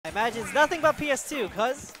imagine it's nothing but PS2,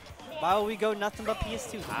 because why would we go nothing but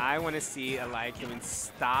PS2? I want to see Eliakim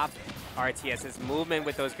stop RTS's movement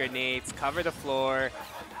with those grenades, cover the floor,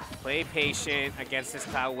 play patient against this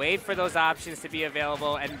Cloud, wait for those options to be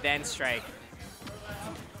available, and then strike.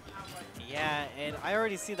 Yeah, and I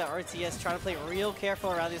already see that RTS trying to play real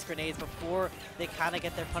careful around these grenades before they kind of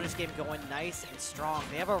get their punish game going nice and strong.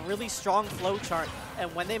 They have a really strong flow chart,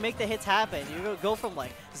 and when they make the hits happen, you go from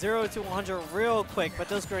like 0 to 100 real quick, but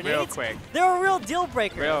those grenades, they're a real deal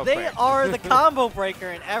breaker. They are the combo breaker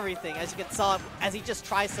and everything, as you can saw as he just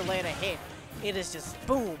tries to land a hit. It is just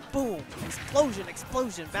boom, boom, explosion,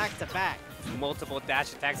 explosion, back to back. Multiple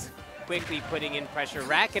dash attacks, quickly putting in pressure,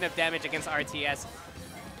 racking up damage against RTS.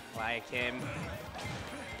 Eliakim.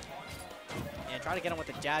 And try to get him with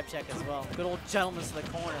the jab check as well. Good old gentleman to the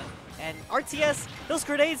corner. And RTS, those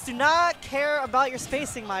grenades do not care about your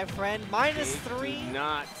spacing, my friend. -3. Do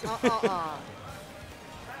not. Uh-uh.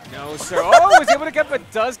 No, sir. Oh, was able to get, but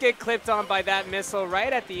does get clipped on by that missile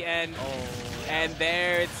right at the end. Oh. And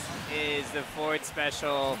there is the forward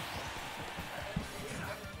special.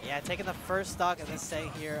 Yeah, taking the first stock of this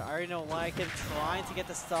set here. I already know Eliakim trying to get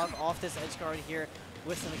the stock off this edge guard here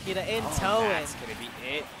with some Nikita in tow. That's going to be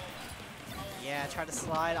it. Yeah, tried to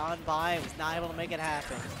slide on by. Was not able to make it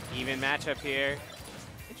happen. Even matchup here.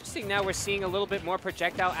 Interesting, now we're seeing a little bit more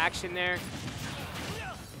projectile action there.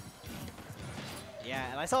 Yeah,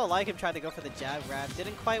 and I saw Eliakim try to go for the jab grab.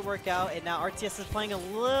 Didn't quite work out, and now RTS is playing a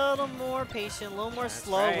little more patient, a little more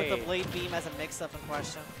slow with the blade beam as a mix-up in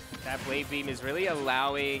question. That blade beam is really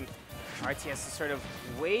allowing RTS to sort of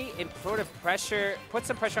wait and sort of pressure, put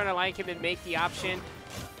some pressure on Eliakim and make the option.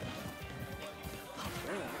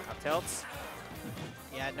 Up tilts.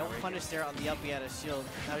 Yeah, no punish there on the up B out of shield.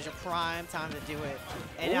 That was your prime time to do it.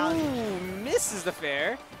 And now misses the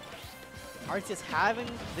fair. RTS having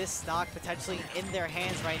this stock potentially in their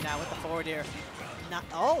hands right now with the forward air.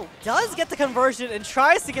 Does get the conversion and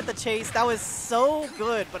tries to get the chase. That was so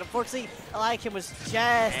good, but unfortunately, Eliakim was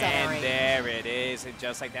just out of range. And there it is, and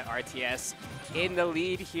just like that, RTS in the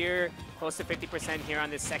lead here, close to 50% here on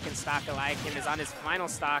this second stock. Eliakim is on his final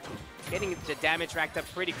stock, getting the damage racked up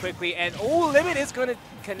pretty quickly, and Limit is going to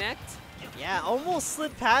connect. Yeah, almost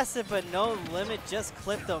slid past it, but no, Limit just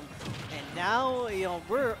clipped him. And now, you know,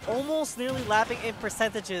 we're almost nearly lapping in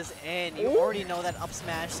percentages, and you already know that up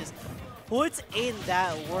smash just puts in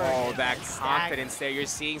that work. Oh, that confidence there. You're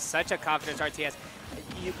seeing such a confidence RTS.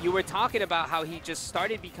 You were talking about how he just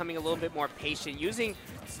started becoming a little bit more patient, using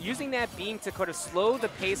that beam to kind of slow the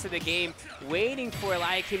pace of the game, waiting for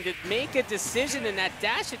Eliakim to make a decision, and that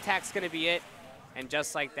dash attack's going to be it. And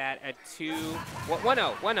just like that, a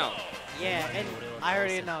 1-0. Yeah, and I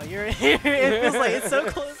already know. It feels like it's so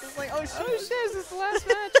close. It's like, oh shit, is this the last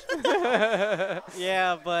match?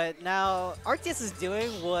 Yeah, but now RTS is doing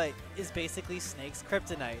what is basically Snake's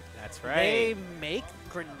kryptonite. That's right. They make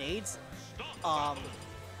grenades.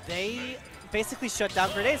 They basically shut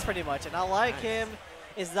down grenades pretty much, and Eliakim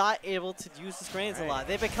is not able to use his grenades a lot.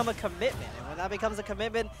 They become a commitment, and when that becomes a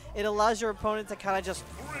commitment, it allows your opponent to kind of just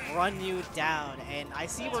run you down. And I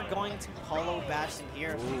see we're going to Hollow Bastion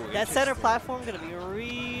here. That center platform going to be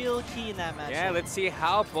real key in that match. Yeah, let's see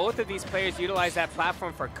how both of these players utilize that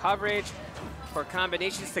platform for coverage, for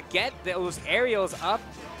combinations to get those aerials up,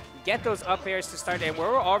 get those up airs to start. And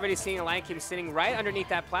we're already seeing Eliakim sitting right underneath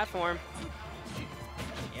that platform.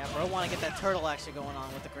 Yeah, bro, want to get that turtle action going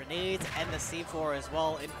on with the grenades and the C4 as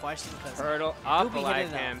well in question. Turtle up,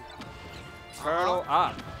 Eliakim. Turtle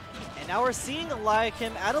up. And now we're seeing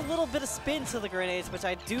Eliakim add a little bit of spin to the grenades, which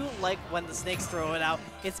I do like when the Snakes throw it out.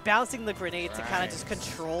 It's bouncing the grenade to kind of just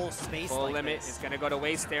control space. Full limit is going to go to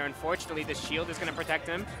waste there. Unfortunately, the shield is going to protect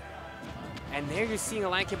him. And there you're seeing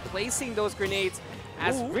Eliakim placing those grenades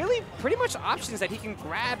as really pretty much options that he can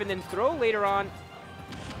grab and then throw later on.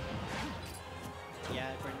 Yeah,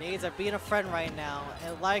 grenades are being a friend right now,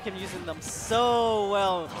 and Eliakim using them so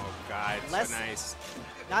well. Oh God, so nice.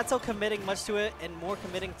 Not so committing much to it, and more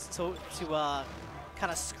committing to kind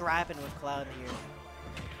of scrapping with Cloud here.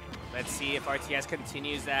 Let's see if RTS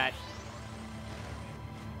continues that.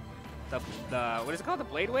 The what is it called? The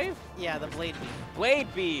blade wave? Yeah, the blade beam.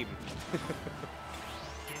 Blade beam.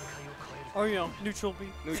 Or neutral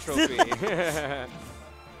beam. Neutral beam.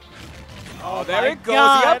 Oh, there it goes.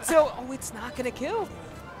 God. The up tilt. Oh, it's not going to kill.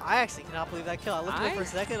 I actually cannot believe that kill. I looked at it for a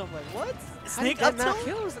second. I'm like, what? Snake up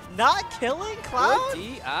tilt? Not killing Cloud?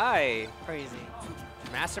 Good DI. Crazy.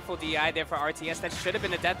 Masterful DI there for RTS. That should have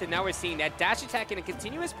been a death, and now we're seeing that dash attack and a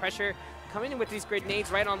continuous pressure coming in with these grenades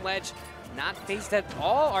right on ledge. Not phased at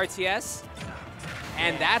all, RTS.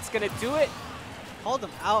 And that's going to do it. Called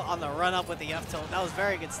him out on the run up with the F tilt. That was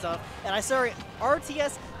very good stuff. And I saw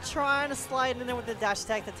RTS trying to slide in there with the dash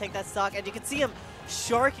attack to take that stock. And you can see him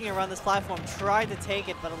sharking around this platform, trying to take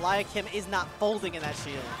it, but Eliakim is not folding in that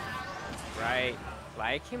shield. Right.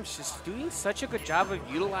 Eliakim's just doing such a good job of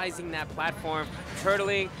utilizing that platform,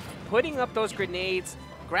 turtling, putting up those grenades,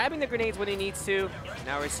 grabbing the grenades when he needs to.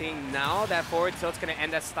 Now we're seeing that forward tilt's going to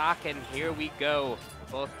end that stock, and here we go.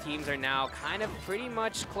 Both teams are now kind of pretty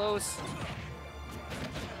much close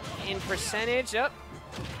in percentage. Up.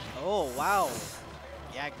 Oh, wow.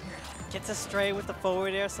 Yeah, gets astray with the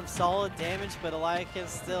forward air, some solid damage, but Eliakim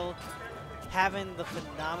still having the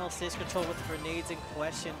phenomenal stage control with the grenades in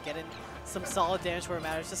question, getting some solid damage where it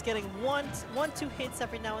matters, just getting one, two hits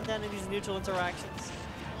every now and then in these neutral interactions.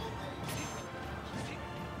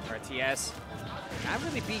 RTS not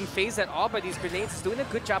really being phased at all by these grenades. He's doing a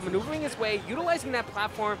good job maneuvering his way, utilizing that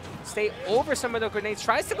platform, stay over some of the grenades,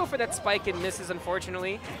 tries to go for that spike and misses,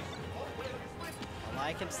 unfortunately.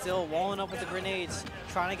 Eliakim still walling up with the grenades,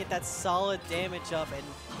 trying to get that solid damage up and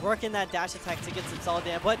working that dash attack to get some solid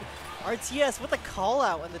damage. But RTS with a call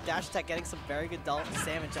out and the dash attack getting some very good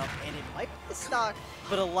damage up, and it might be the stock,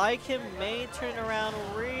 but Eliakim may turn around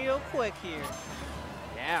real quick here.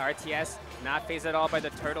 Yeah, RTS not phased at all by the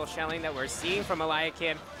turtle shelling that we're seeing from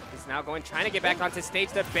Eliakim. He's now trying to get back onto stage.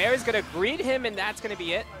 The bear is going to greet him, and that's going to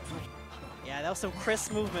be it. Yeah, that was some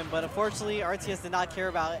crisp movement, but unfortunately, RTS did not care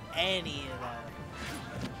about any of that.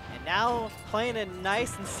 And now playing it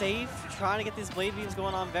nice and safe, trying to get these blade beams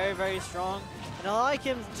going on very, very strong. And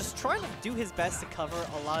Eliakim just trying to do his best to cover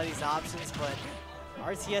a lot of these options, but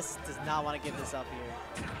RTS does not want to give this up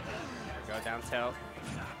here. Go down tilt.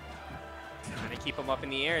 Trying to keep him up in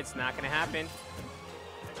the air. It's not going to happen.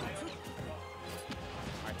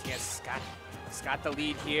 RTS got the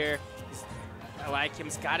lead here.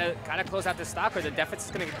 Eliakim's got to close out the stock, or the deficit's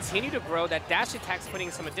going to continue to grow. That dash attack's putting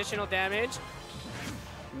some additional damage.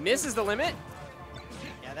 Misses the limit.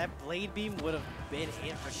 Yeah, that blade beam would have been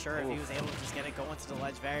it for sure if he was able to just get it going to the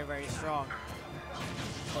ledge very, very strong.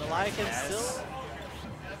 But Eliakim still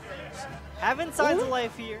having signs of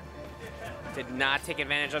life here. Did not take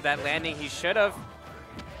advantage of that landing. He should have.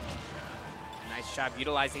 Nice job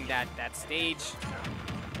utilizing that stage.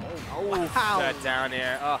 Oh, wow. That down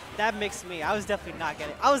air. Oh. That mixed me. I was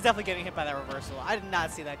definitely getting hit by that reversal. I did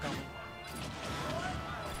not see that coming.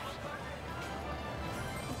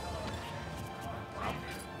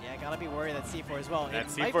 Yeah, gotta be worried that C4 as well. That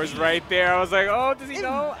C4 is right there. I was like, oh, does he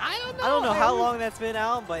know? I don't know. I don't know how long that's been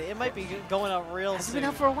out, but it might be going up real soon. Has it been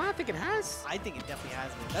out for a while? I think it has. I think it definitely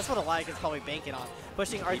has been. That's what Eliakim's probably banking on,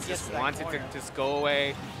 pushing RTS he just to that wanted corner. to just go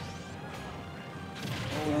away.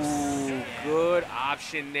 Ooh, good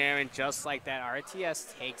option there, and just like that,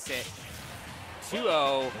 RTS takes it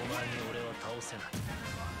 2-0.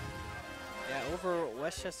 Yeah, over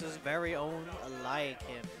Westchester's very own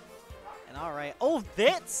Eliakim. And all right, oh,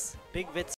 Vitz! Big Vitz